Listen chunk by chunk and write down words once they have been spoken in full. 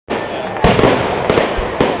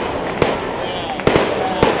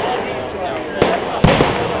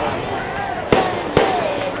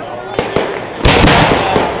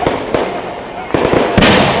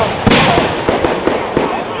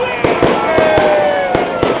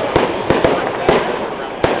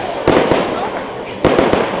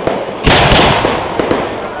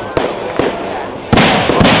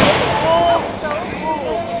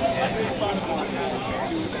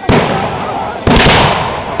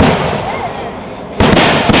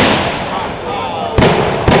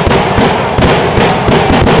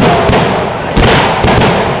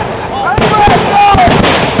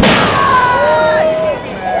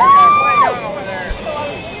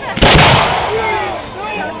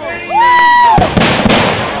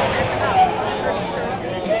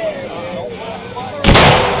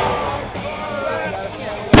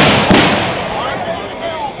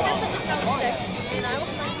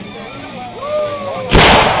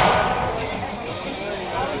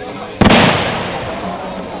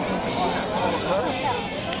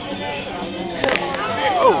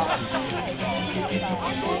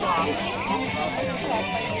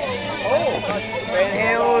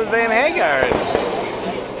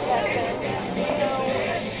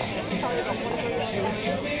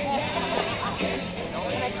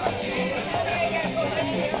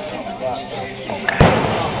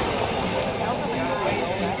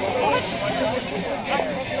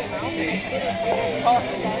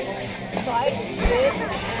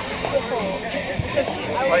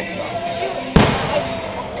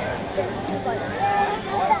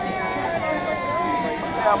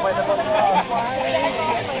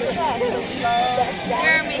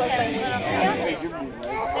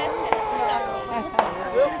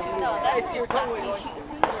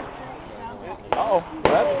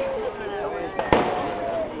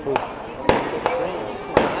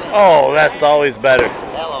Oh, that's always better.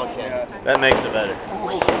 That makes it better.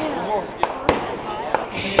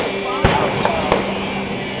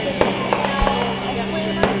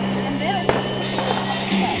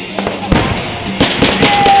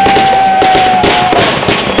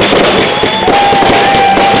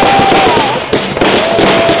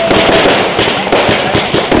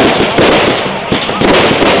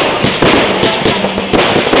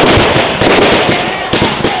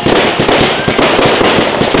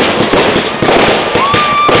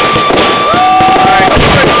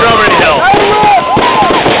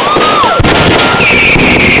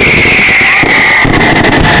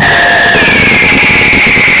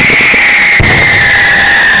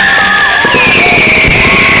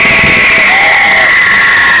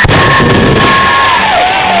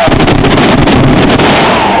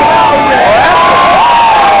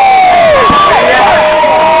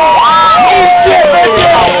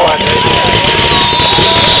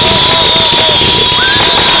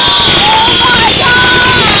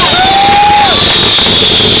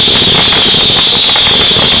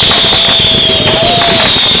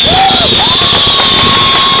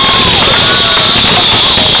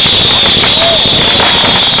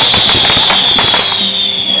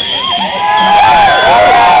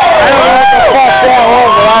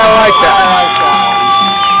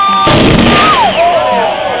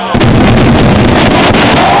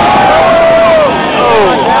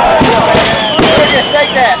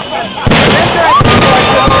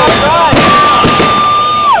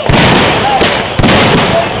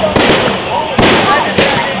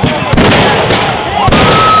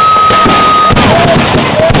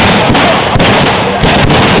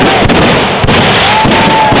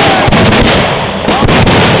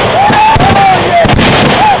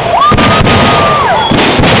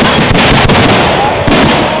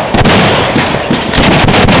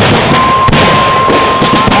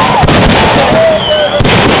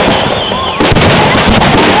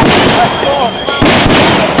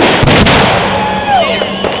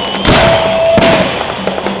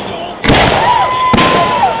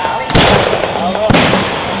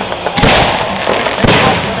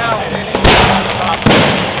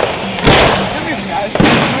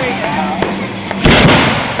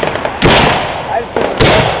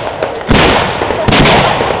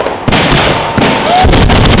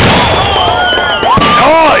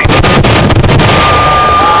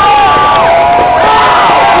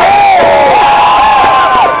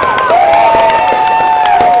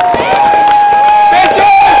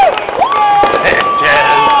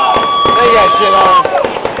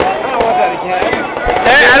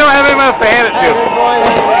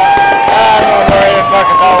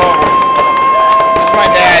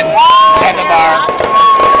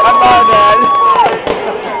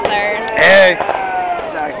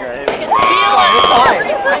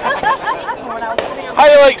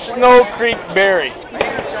 Snow Creek Berry.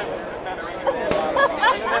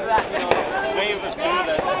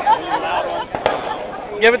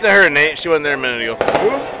 Give it to her, Nate. She wasn't there a minute ago.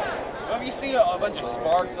 Have you seen a bunch of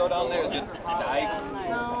sparks go down there and just die?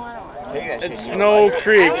 It's Snow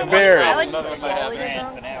Creek Berry.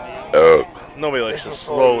 Nobody likes to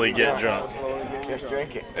slowly get drunk. Just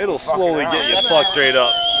drink it. It'll slowly get you fucked right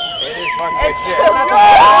up. It is fucked like shit.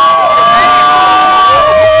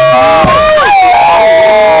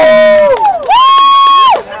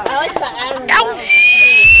 I like the animal.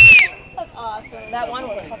 That's awesome. That one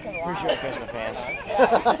was fucking wild. Pretty sure I pissed my pants.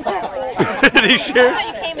 Did he sure?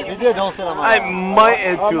 If you did, don't sit on my I might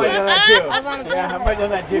add to it. Yeah, I might do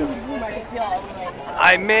that too.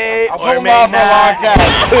 I may I'll or put 'em may off for a long not. time.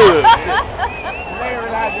 May or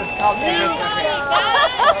not just help me piss my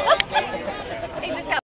pants.